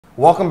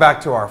Welcome back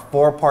to our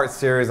 4-part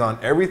series on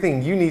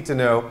everything you need to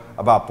know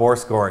about bore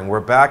scoring. We're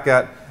back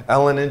at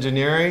Ellen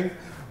Engineering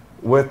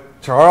with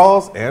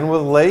Charles and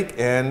with Lake,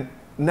 and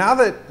now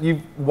that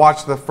you've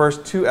watched the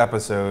first 2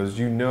 episodes,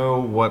 you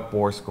know what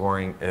bore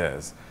scoring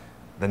is.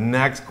 The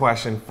next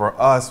question for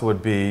us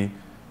would be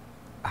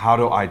how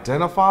to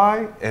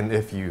identify, and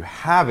if you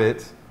have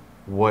it,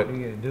 what do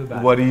you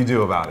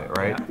do about it,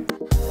 right? Yeah.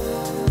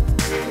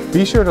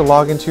 Be sure to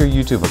log into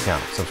your YouTube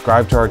account,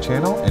 subscribe to our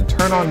channel, and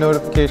turn on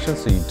notifications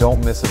so you don't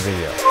miss a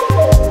video.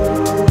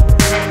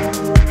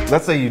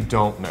 Let's say you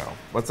don't know.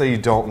 Let's say you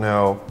don't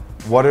know.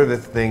 What are the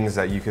things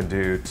that you can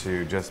do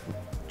to just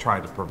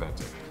try to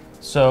prevent it?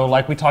 So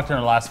like we talked in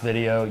our last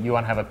video, you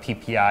want to have a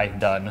PPI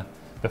done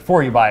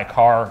before you buy a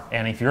car,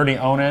 and if you already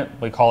own it,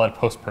 we call it a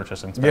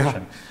post-purchase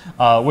inspection,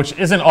 which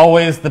isn't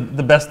always the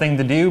best thing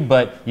to do,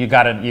 but you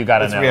gotta know.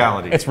 It's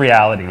reality. It's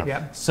reality.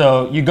 Yeah.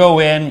 So you go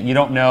in, you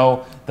don't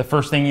know. The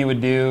first thing you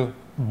would do,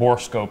 bore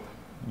scope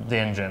the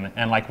engine,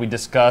 and like we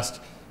discussed,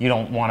 you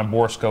don't want to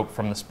bore scope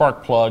from the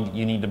spark plug.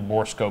 You need to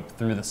bore scope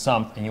through the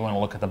sump, and you want to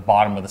look at the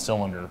bottom of the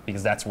cylinder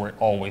because that's where it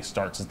always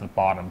starts, is the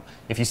bottom.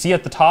 If you see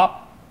at the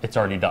top, it's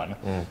already done.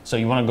 So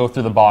you want to go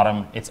through the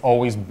bottom. It's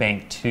always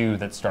bank 2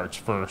 that starts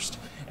first,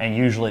 and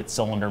usually it's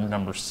cylinder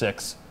number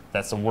 6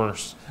 that's the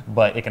worst,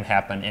 but it can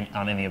happen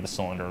on any of the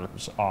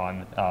cylinders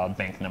on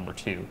bank number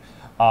 2.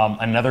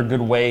 Another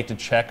good way to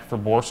check for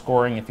bore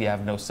scoring if you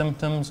have no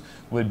symptoms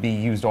would be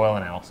used oil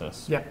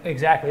analysis. Yeah,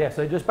 exactly. Yeah.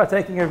 So just by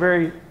taking a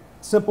very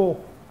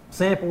simple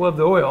sample of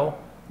the oil,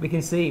 we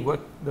can see what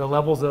the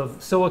levels of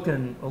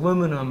silicon,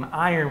 aluminum,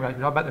 iron, like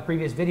we talked about in the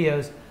previous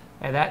videos,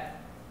 and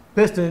that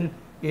piston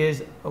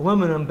is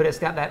aluminum, but it's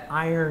got that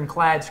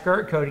ironclad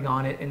skirt coating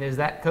on it, and as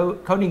that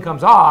coating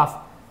comes off,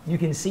 you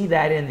can see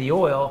that in the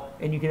oil,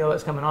 and you can know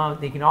what's coming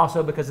on. You can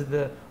also, because of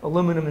the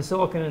aluminum and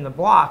silicon in the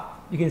block,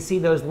 you can see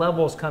those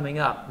levels coming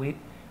up.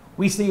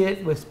 We see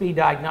it with speed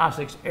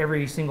diagnostics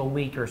every single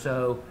week or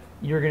so.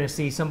 You're going to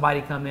see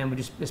somebody come in.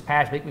 Just this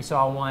past week, we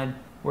saw one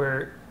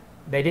where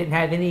they didn't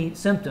have any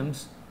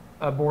symptoms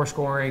of bore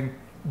scoring,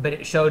 but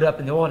it showed up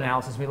in the oil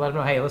analysis. We let them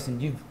know, hey,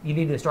 listen, you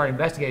need to start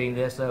investigating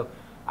this. So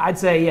I'd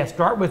say, yeah,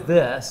 start with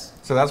this.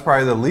 So that's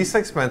probably the least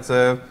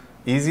expensive,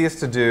 easiest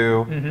to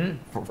do,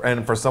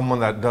 and for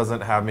someone that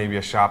doesn't have maybe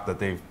a shop that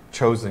they've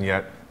chosen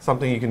yet,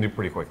 something you can do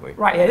pretty quickly.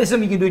 Right, yeah, this is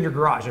something you can do in your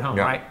garage at home,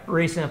 right?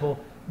 Really simple.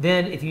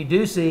 Then if you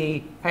do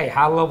see, hey,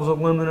 high levels of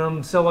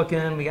aluminum,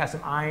 silicon, we got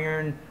some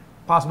iron,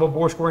 possible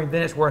bore scoring,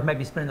 then it's worth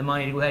maybe spending the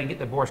money to go ahead and get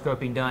the bore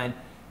scoping done,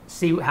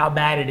 see how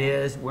bad it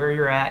is, where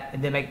you're at,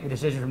 and then make the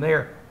decision from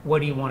there. What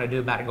do you want to do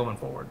about it going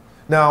forward?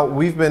 Now,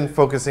 we've been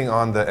focusing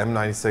on the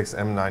M96,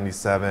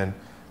 M97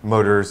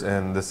 motors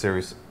in the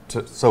series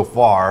so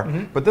far,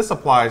 but this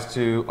applies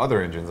to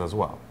other engines as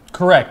well.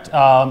 Correct.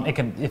 It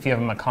can, if you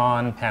have a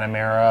Macan,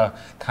 Panamera,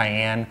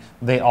 Cayenne,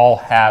 they all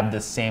have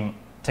the same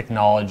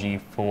technology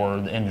for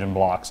the engine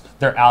blocks.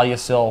 They're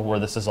Alusil, where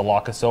this is a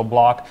Locasil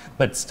block,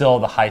 but still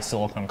the high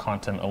silicon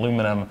content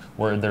aluminum,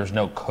 where there's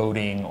no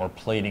coating or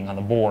plating on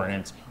the bore, and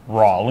it's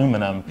raw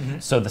aluminum.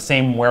 So the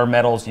same wear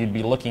metals you'd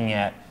be looking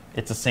at,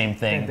 it's the same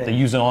thing. They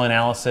use an oil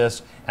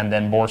analysis, and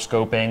then bore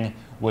scoping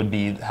would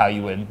be how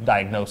you would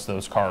diagnose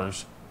those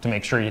cars to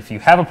make sure if you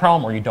have a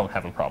problem or you don't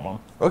have a problem.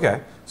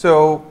 Okay,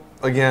 so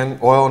again,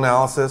 oil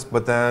analysis,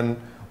 but then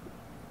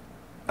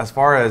as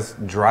far as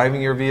driving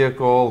your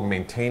vehicle,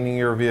 maintaining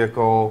your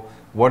vehicle,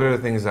 what are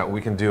the things that we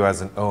can do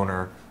as an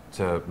owner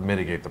to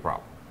mitigate the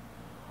problem?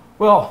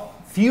 Well,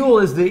 fuel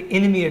is the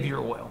enemy of your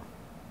oil.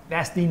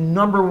 That's the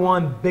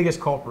 #1 biggest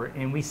culprit,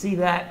 and we see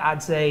that,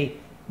 I'd say,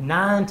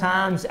 9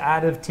 times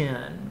out of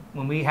 10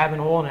 when we have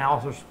an oil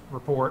analysis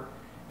report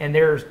and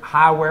there's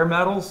high wear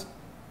metals,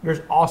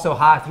 there's also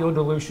high fuel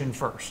dilution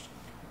first.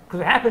 Because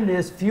what happened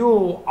is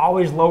fuel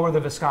always lower the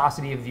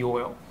viscosity of the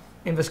oil,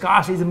 and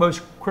viscosity is the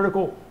most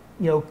critical,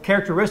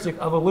 characteristic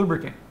of a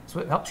lubricant. So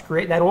it helps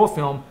create that oil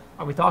film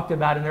like we talked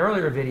about in the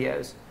earlier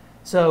videos.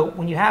 So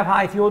when you have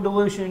high fuel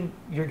dilution,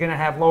 you're going to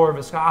have lower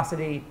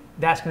viscosity.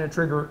 That's going to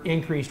trigger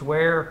increased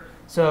wear.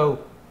 So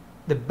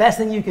the best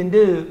thing you can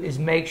do is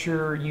make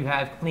sure you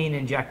have clean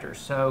injectors.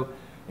 So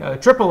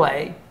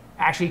AAA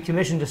actually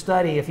commissioned a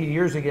study a few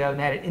years ago and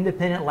had an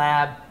independent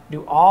lab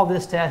do all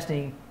this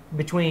testing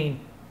between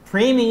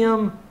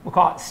premium, we'll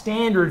call it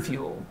standard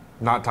fuel.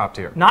 Not top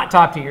tier. Not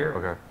top tier.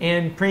 Okay.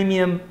 And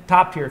premium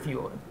top tier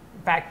fuel.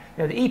 In fact,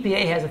 the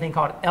EPA has a thing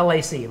called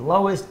LAC,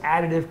 lowest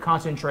additive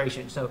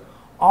concentration. So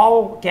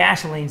all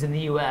gasolines in the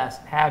US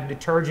have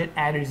detergent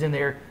additives in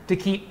there to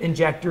keep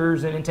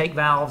injectors and intake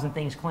valves and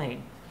things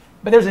clean.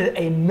 But there's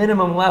a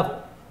minimum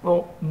level.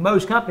 Well,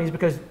 most companies,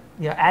 because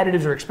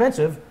additives are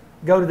expensive,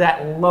 go to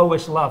that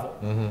lowest level.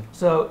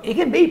 So it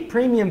can be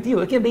premium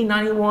fuel. It can be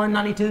 91,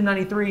 92,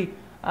 93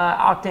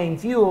 octane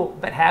fuel,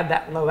 but have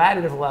that low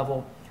additive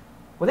level.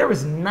 Well, there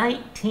was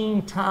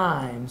 19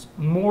 times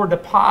more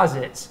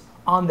deposits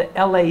on the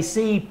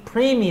LAC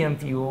premium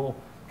fuel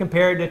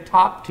compared to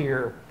top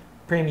tier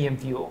premium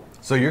fuel.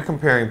 So you're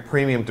comparing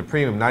premium to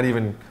premium, not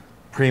even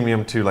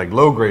premium to like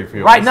low grade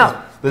fuel. Right, no.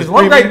 Because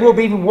low grade will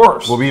be even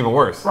worse. Will be even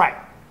worse. Right.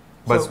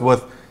 But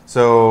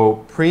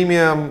So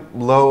premium,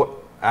 low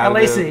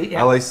additive, LAC,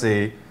 yeah.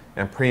 LAC,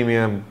 and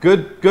premium,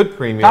 good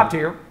premium. Top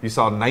tier. You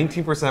saw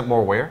 19%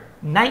 more wear.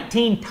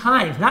 19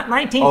 times, not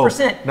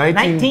 19%. Oh,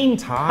 19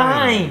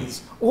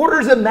 times.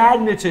 Orders of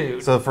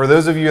magnitude. So for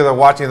those of you that are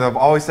watching, that have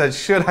always said,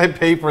 should I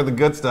pay for the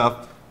good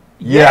stuff?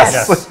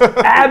 Yes.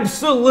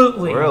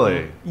 Absolutely.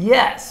 Really?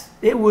 Yes.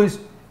 It was,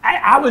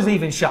 I was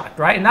even shocked,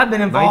 right? And I've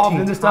been involved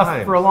in this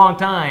stuff for a long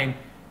time.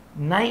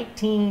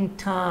 19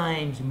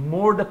 times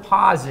more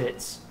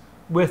deposits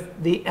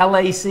with the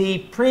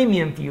LAC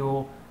premium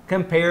fuel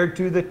compared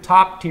to the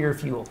top tier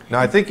fuel. Now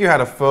I think you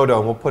had a photo,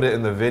 and we'll put it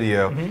in the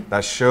video,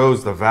 that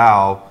shows the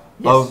valve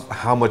of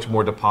how much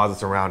more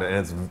deposits around it,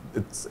 and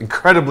it's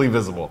incredibly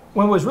visible.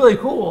 What was really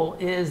cool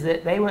is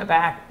that they went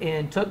back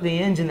and took the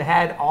engine that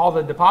had all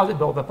the deposit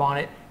built up on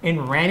it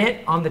and ran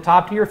it on the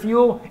top tier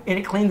fuel, and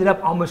it cleaned it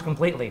up almost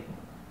completely.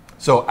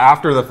 So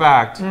after the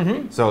fact,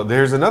 so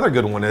there's another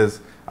good one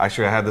is,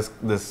 actually I had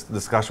this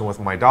discussion with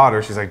my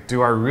daughter. She's like,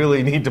 do I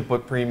really need to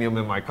put premium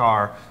in my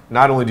car?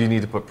 Not only do you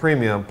need to put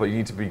premium, but you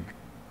need to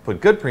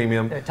put good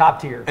premium. The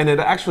top tier. And it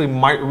actually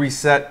might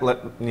reset,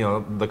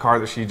 the car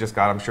that she just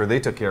got. I'm sure they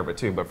took care of it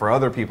too. But for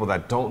other people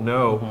that don't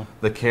know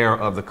the care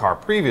of the car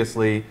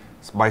previously,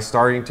 by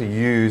starting to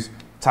use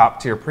top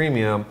tier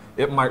premium,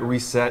 it might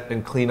reset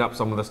and clean up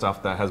some of the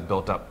stuff that has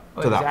built up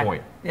to that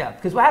point. Yeah,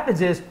 because what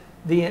happens is,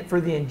 for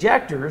the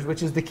injectors,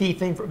 which is the key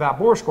thing about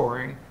bore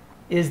scoring,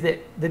 is that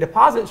the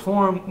deposits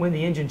form when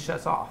the engine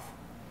shuts off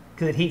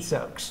because it heat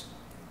soaks.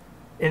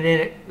 And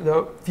then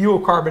the fuel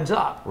carbons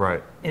up.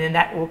 Right. And then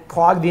that will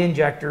clog the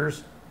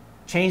injectors,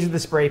 changes the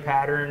spray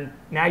pattern.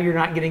 Now you're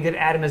not getting good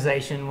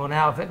atomization. Well,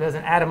 now if it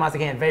doesn't atomize, it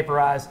can't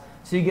vaporize.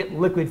 So you get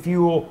liquid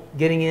fuel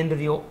getting into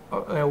the,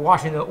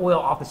 washing the oil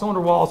off the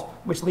cylinder walls,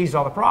 which leads to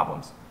all the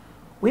problems.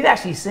 We've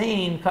actually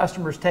seen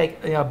customers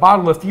take a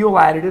bottle of fuel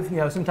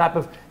additive, some type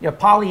of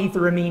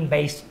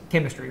polyethyramine-based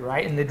chemistry,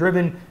 right? And the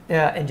driven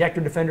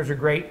injector defenders are a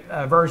great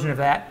version of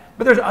that.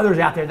 But there's others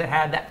out there that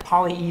have that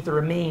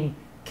polyethyramine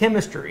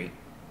chemistry.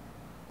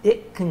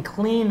 It can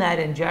clean that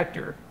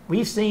injector.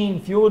 We've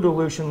seen fuel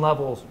dilution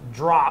levels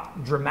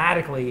drop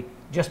dramatically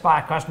just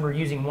by a customer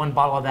using one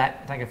bottle of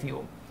that tank of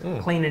fuel,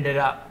 cleaning it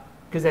up.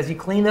 Because as you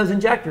clean those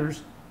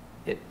injectors,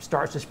 it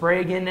starts to spray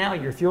again now,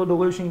 your fuel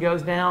dilution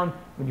goes down.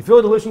 When your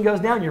fuel dilution goes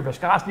down, your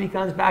viscosity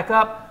comes back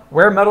up,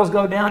 wear metals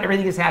go down,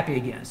 everything is happy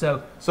again.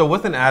 So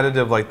with an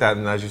additive like that,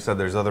 and as you said,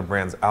 there's other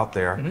brands out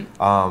there,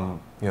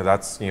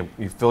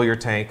 you fill your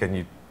tank and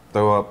you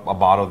throw up a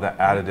bottle of that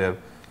additive.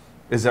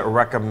 Is it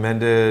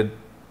recommended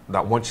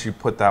that once you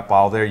put that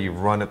bottle there, you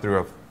run it through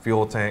a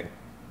fuel tank?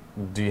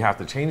 Do you have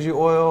to change the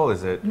oil?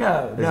 Is it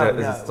no?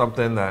 Is it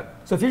something that?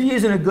 So if you're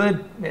using a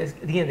good,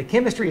 again, the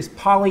chemistry is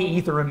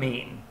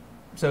polyethyramine.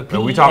 So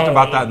PA, we talked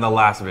about that in the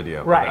last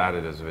video, right? The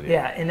additives video.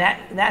 Yeah, and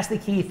that's the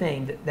key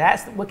thing.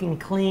 That's what can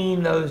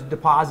clean those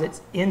deposits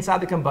inside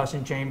the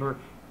combustion chamber,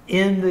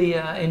 in the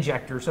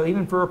injector. So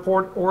even for a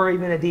port or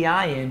even a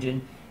DI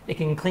engine, it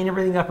can clean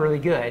everything up really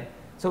good.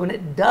 So when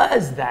it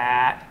does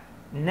that,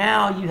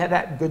 now you have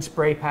that good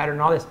spray pattern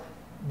and all this.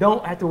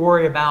 Don't have to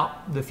worry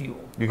about the fuel.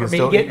 You can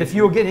still get the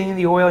fuel getting in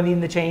the oil,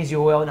 needing to change the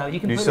oil. No, you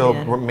can. You put still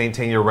it in.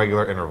 Maintain your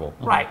regular interval.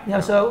 Right.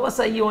 So let's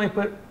say you only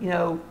put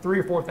 3,000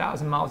 or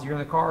 4,000 miles a year in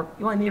the car.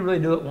 You only need to really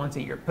do it once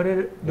a year. Do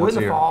it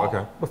in the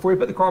fall before you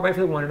put the car away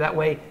for the winter. That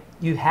way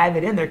you have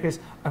it in there, because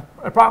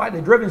a product like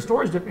the driven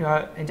storage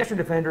injection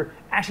defender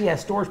actually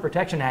has storage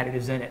protection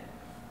additives in it,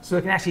 so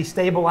it can actually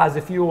stabilize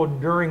the fuel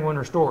during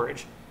winter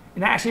storage.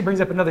 And that actually brings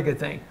up another good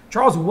thing.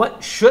 Charles,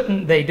 what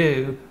shouldn't they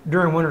do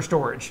during winter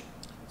storage?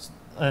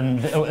 And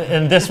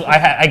this,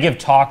 I give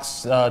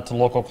talks to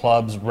local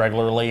clubs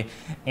regularly,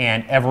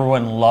 and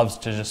everyone loves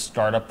to just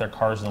start up their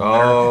cars in the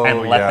winter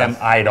and let them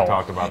idle. We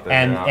talked about that.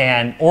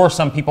 And or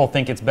some people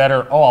think it's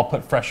better. Oh, I'll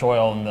put fresh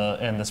oil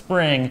in the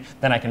spring,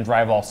 then I can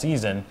drive all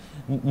season.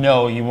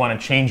 No, you want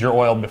to change your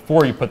oil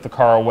before you put the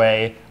car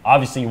away.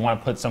 Obviously, you want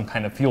to put some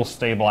kind of fuel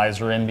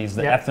stabilizer in, because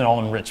the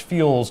ethanol-enriched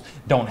fuels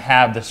don't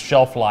have the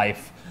shelf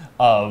life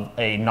of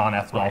a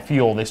non-ethanol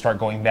fuel. They start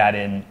going bad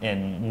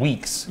in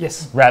weeks,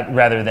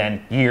 rather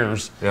than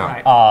years.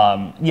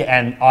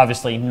 And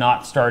obviously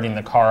not starting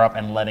the car up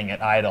and letting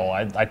it idle.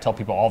 I tell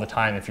people all the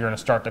time, if you're going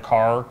to start the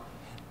car,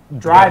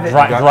 drive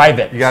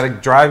it. You got to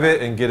drive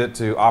it and get it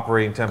to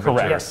operating temperature.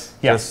 Correct. Yes.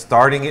 Just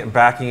starting it and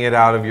backing it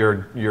out of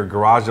your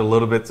garage a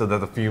little bit so that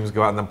the fumes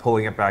go out, and then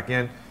pulling it back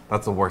in.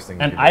 That's the worst thing.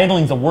 And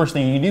idling is the worst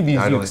thing you do,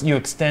 because you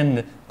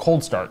extend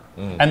cold start.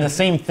 And the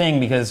same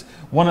thing, because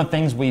one of the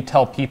things we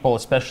tell people,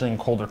 especially in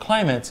colder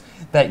climates,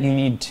 that you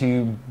need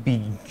to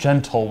be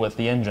gentle with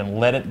the engine.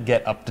 Let it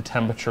get up to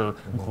temperature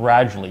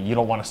gradually. You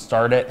don't want to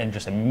start it and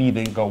just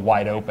immediately go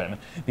wide open,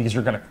 because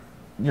you're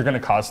gonna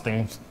cause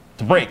things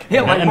to break.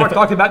 Yeah, like Mark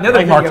talked about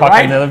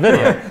in another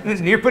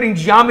video. You're putting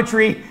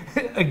geometry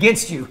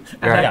against you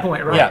at that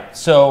point, right? Yeah.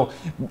 So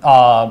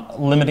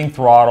limiting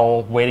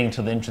throttle, waiting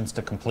till the engine's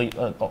to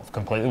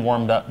completely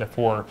warmed up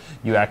before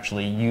you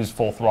actually use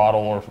full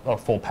throttle or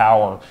full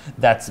power.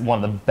 That's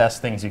one of the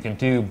best things you can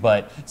do.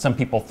 But some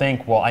people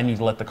think, well, I need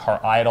to let the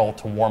car idle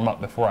to warm up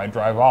before I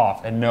drive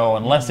off. And no,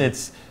 unless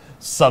it's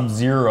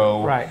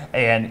sub-zero. Right.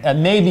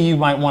 And maybe you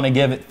might want to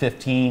give it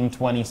 15,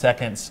 20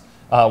 seconds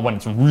when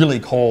it's really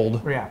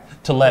cold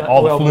to let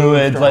all the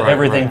fluids, let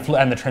everything,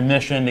 and the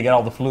transmission to get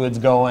all the fluids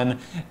going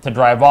to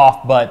drive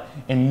off. But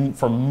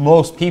for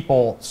most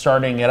people,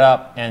 starting it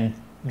up and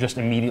just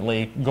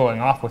immediately going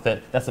off with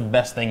it, that's the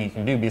best thing you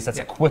can do because that's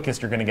the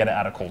quickest you're going to get it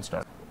out of cold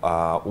start.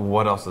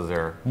 What else is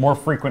there? More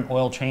frequent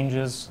oil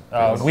changes.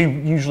 We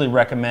usually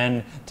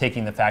recommend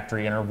taking the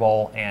factory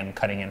interval and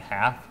cutting in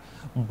half.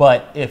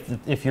 But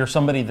if you're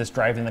somebody that's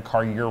driving the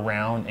car year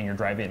round and you're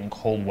driving in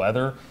cold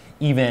weather,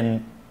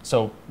 even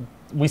so,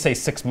 we say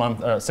 6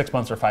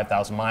 months or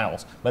 5,000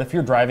 miles. But if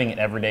you're driving it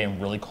every day in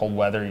really cold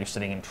weather, you're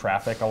sitting in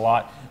traffic a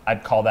lot,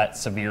 I'd call that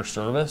severe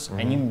service.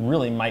 And you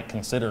really might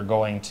consider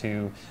going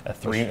to a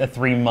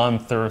 3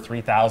 month or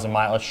 3,000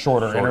 mile, a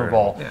shorter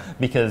interval,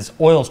 because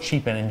oil's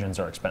cheap and engines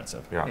are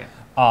expensive.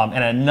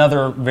 And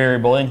another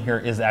variable in here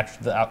is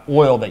actually the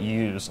oil that you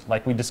use.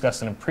 Like we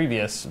discussed in a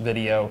previous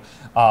video,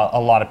 a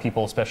lot of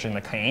people, especially in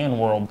the Cayman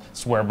world,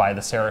 swear by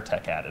the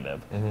Ceratec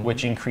additive,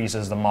 which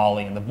increases the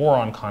moly and the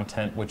boron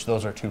content, which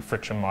those are two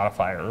friction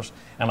modifiers.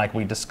 And like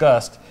we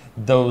discussed,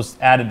 those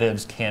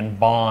additives can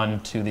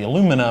bond to the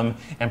aluminum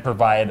and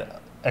provide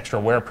extra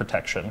wear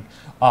protection.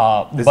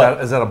 Is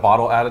that a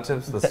bottle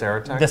additive, the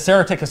Ceratec? The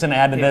Ceratec is an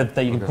additive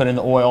that you can put in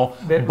the oil.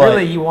 But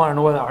really, you want an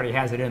oil that already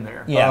has it in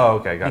there. Yeah. Oh,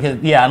 okay, gotcha.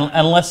 Because,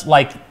 unless,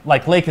 like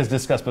Lake has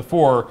discussed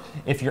before,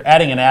 if you're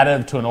adding an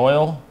additive to an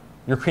oil,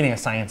 you're creating a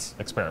science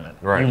experiment.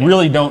 Right. You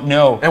really don't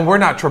know. And we're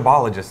not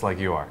tribologists like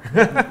you are.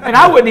 And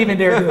I wouldn't even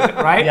dare do it,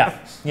 right?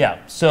 Yeah.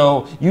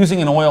 So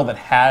using an oil that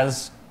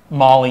has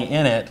moly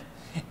in it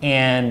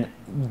and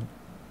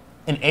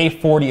an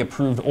A40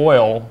 approved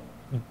oil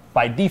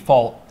by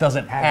default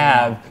doesn't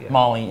have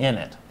moly in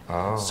it.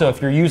 So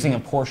if you're using a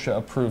Porsche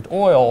approved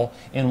oil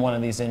in one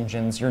of these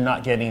engines, you're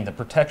not getting the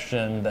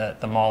protection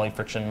that the moly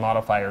friction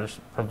modifiers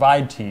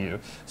provide to you.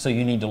 So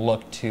you need to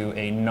look to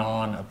a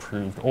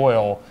non-approved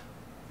oil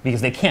because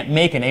they can't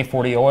make an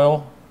A40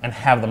 oil and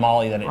have the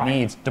moly that it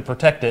needs to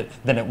protect it,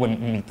 then it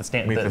wouldn't meet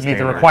the meet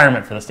the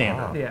requirement for the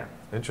standard.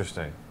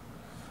 Interesting.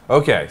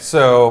 Okay,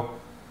 so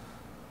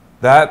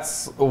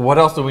that's what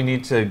else do we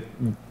need to?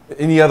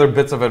 Any other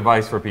bits of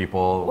advice for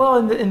people?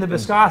 Well, and the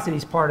viscosity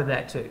is part of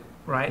that too,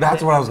 right?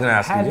 That's what I was going to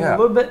ask you. Having a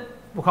little bit,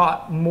 we'll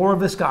call it more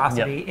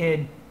viscosity,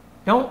 and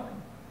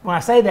when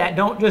I say that,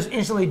 don't just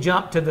instantly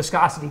jump to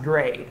viscosity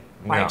grade.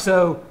 Like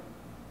so,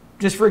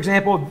 just for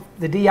example,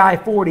 the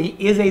DI40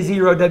 is a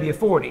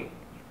 0W40,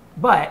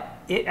 but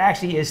it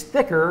actually is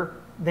thicker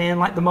than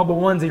like the Mobil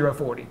 1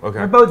 040. Okay.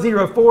 They're both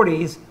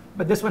 040s,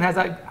 but this one has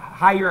a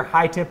higher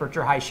high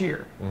temperature, high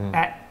shear.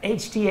 At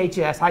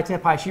HTHS, high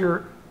temp, high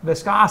shear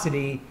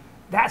viscosity,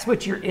 that's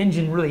what your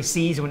engine really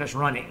sees when it's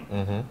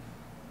running.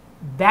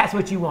 That's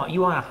what you want.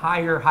 You want a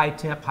higher high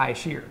temp, high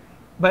shear.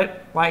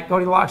 But like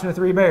Goldilocks and the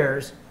Three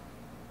Bears,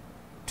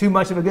 too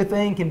much of a good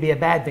thing can be a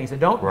bad thing. So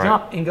don't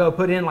jump and go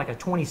put in like a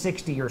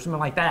 2060 or something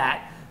like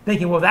that,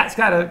 thinking, well, that's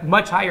got a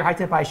much higher high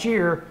temp, high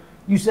shear.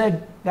 You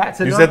said that's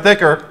enough. You said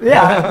thicker.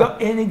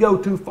 And then go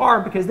too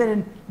far because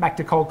then back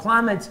to cold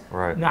climates,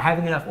 not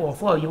having enough oil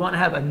flow. You want to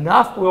have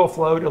enough oil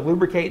flow to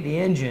lubricate the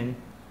engine,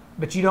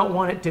 but you don't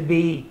want it to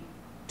be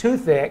too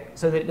thick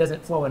so that it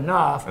doesn't flow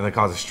enough. And that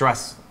causes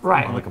stress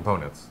on the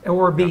components.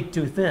 Or be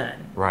too thin.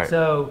 Right.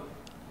 So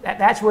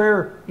that's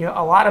where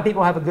a lot of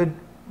people have a good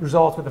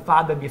results with the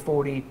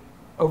 5W40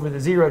 over the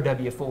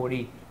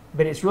 0W40,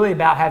 but it's really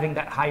about having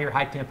that higher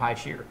high temp, high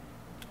shear.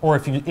 Or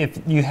if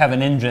you have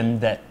an engine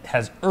that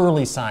has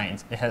early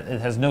signs, it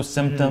has no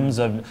symptoms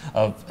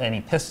of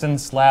any piston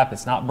slap,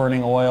 it's not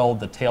burning oil,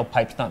 the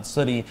tailpipe's not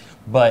sooty,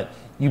 but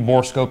you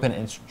bore scope and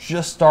it's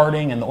just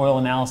starting and the oil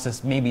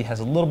analysis maybe has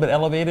a little bit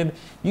elevated,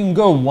 you can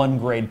go one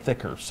grade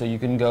thicker. So you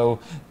can go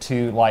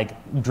to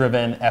like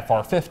driven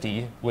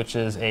FR50, which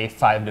is a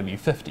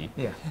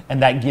 5W50.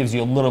 And that gives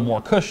you a little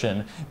more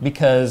cushion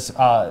because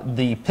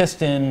the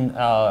piston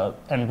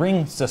and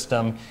ring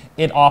system,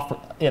 it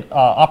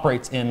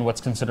operates in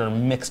what's considered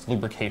mixed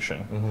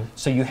lubrication.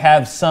 So you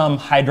have some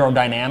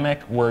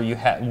hydrodynamic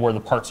where the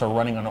parts are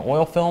running on an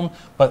oil film,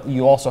 but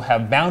you also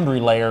have boundary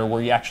layer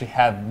where you actually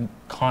have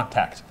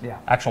contact,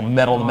 actual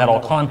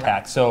metal-to-metal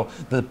contact. So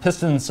the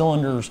piston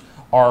cylinders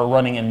are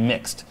running in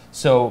mixed.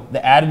 So the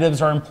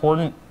additives are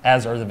important,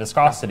 as are the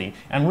viscosity.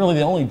 And really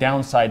the only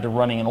downside to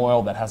running an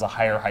oil that has a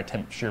higher high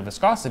temp shear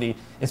viscosity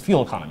is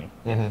fuel economy.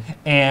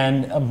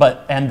 And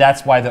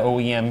that's why the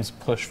OEMs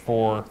push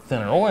for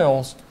thinner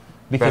oils,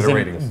 because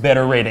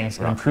better ratings.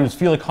 It improves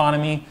fuel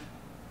economy.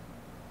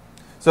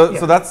 So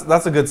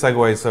that's a good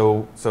segue.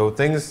 So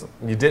things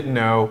you didn't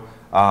know,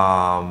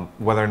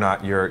 whether or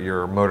not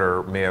your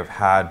motor may have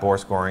had bore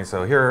scoring.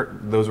 So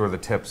those were the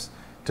tips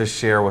to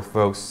share with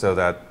folks so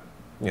that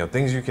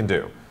things you can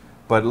do.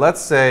 But let's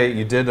say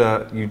you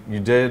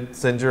did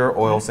send your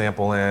oil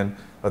sample in.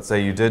 Let's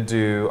say you did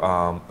do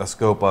a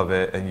scope of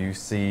it and you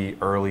see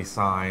early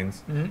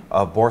signs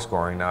of bore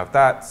scoring. Now, if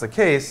that's the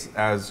case,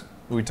 as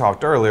we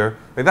talked earlier,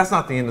 that's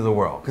not the end of the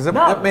world because it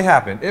may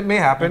happen. It may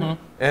happen,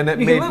 and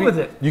you can live with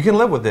it. You can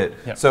live with it.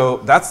 So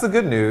that's the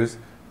good news.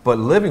 But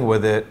living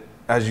with it,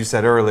 as you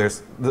said earlier,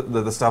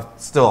 the stuff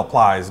still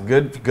applies.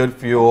 Good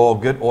fuel,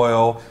 good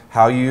oil,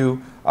 how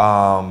you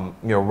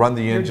run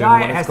the engine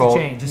diet when it's has cold.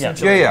 to change,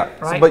 essentially. Yeah.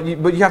 Right? So,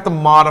 but you have to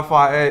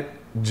modify it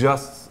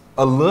just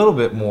a little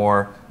bit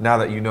more now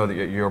that you know that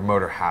your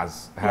motor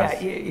has. Yeah,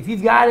 if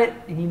you've got it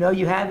and you know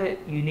you have it,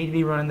 you need to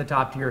be running the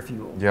top tier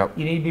fuel. Yep.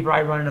 You need to be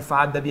probably running a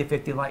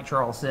 5W50 like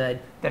Charles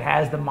said, that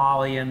has the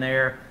moly in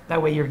there.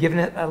 That way you're giving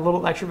it a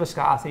little extra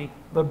viscosity,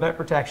 a little bit of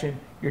protection.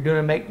 You're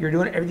doing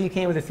everything you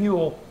can with the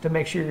fuel to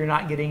make sure you're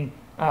not getting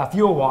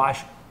fuel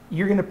wash.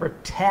 You're going to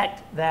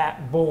protect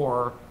that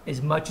bore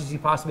as much as you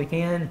possibly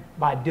can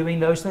by doing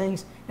those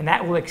things, and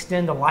that will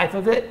extend the life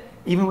of it,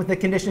 even with the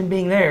condition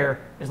being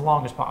there, as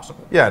long as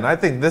possible. Yeah, and I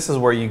think this is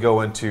where you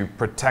go into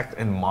protect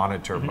and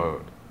monitor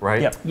mode,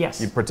 right? Yep. Yes.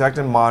 You protect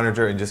and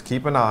monitor and just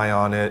keep an eye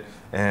on it.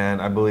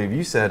 And I believe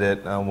you said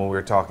it when we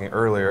were talking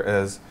earlier,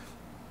 is,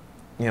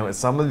 at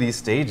some of these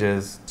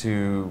stages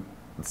to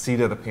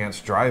seat of the pants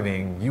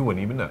driving, you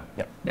wouldn't even know.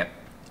 Yep.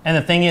 And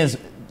the thing is,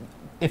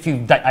 if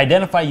you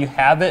identify you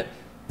have it,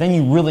 then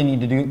you really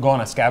need to go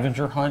on a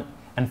scavenger hunt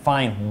and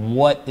find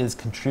what is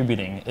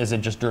contributing. Is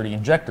it just dirty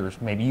injectors?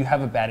 Maybe you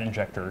have a bad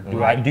injector.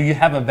 Do you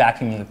have a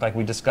vacuum leak, like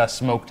we discussed,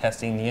 smoke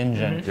testing the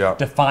engine,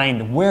 to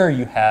find where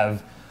you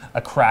have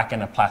a crack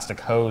in a plastic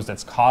hose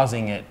that's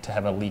causing it to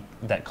have a leak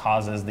that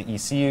causes the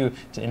ECU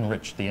to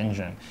enrich the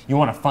engine. You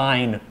want to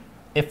find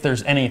if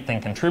there's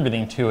anything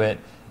contributing to it.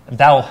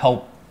 That'll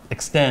help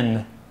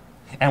extend.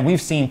 And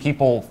we've seen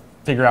people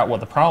figure out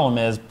what the problem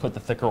is, put the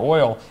thicker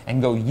oil,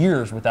 and go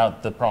years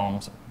without the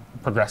problems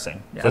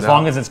progressing. Yeah. So as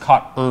long as it's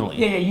caught early.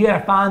 Yeah, you got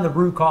to find the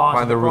root cause.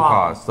 Find the root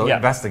cause. So Yeah.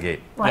 investigate.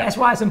 Right, Yeah. That's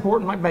why it's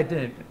important, like back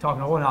to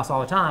talking to oil house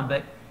all the time,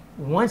 but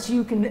once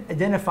you can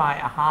identify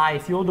a high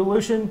fuel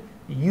dilution,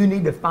 you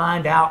need to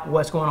find out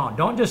what's going on.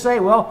 Don't just say,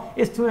 well,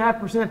 it's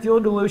 2.5%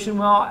 fuel dilution.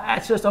 Well,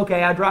 that's just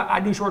okay. I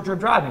do short trip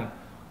driving.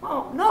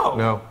 Well,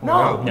 no.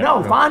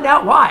 Find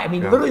out why. I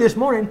mean, literally this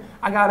morning,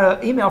 I got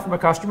an email from a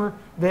customer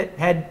that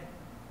had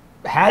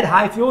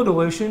high fuel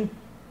dilution,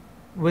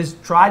 was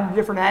tried a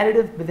different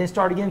additive, but then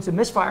started getting some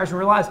misfires and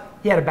realized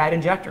he had a bad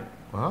injector.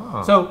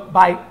 Oh. So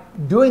by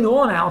doing the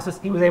oil analysis,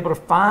 he was able to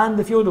find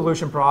the fuel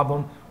dilution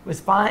problem,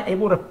 was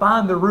able to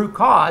find the root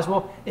cause.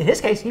 Well, in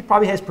his case, he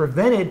probably has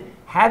prevented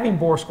having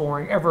bore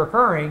scoring ever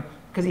occurring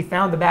because he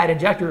found the bad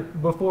injector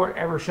before it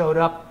ever showed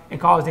up and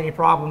caused any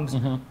problems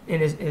in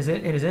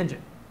his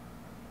engine.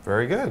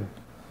 Very good.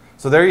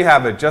 So there you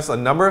have it. Just a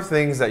number of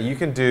things that you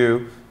can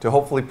do to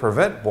hopefully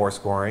prevent bore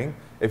scoring.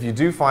 If you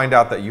do find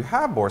out that you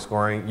have bore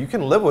scoring, you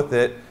can live with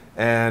it,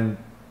 and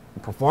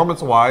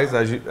performance-wise,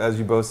 as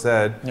you both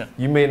said,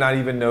 you may not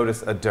even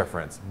notice a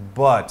difference.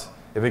 But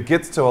if it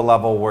gets to a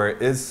level where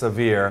it is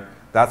severe,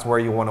 that's where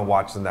you want to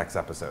watch the next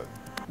episode.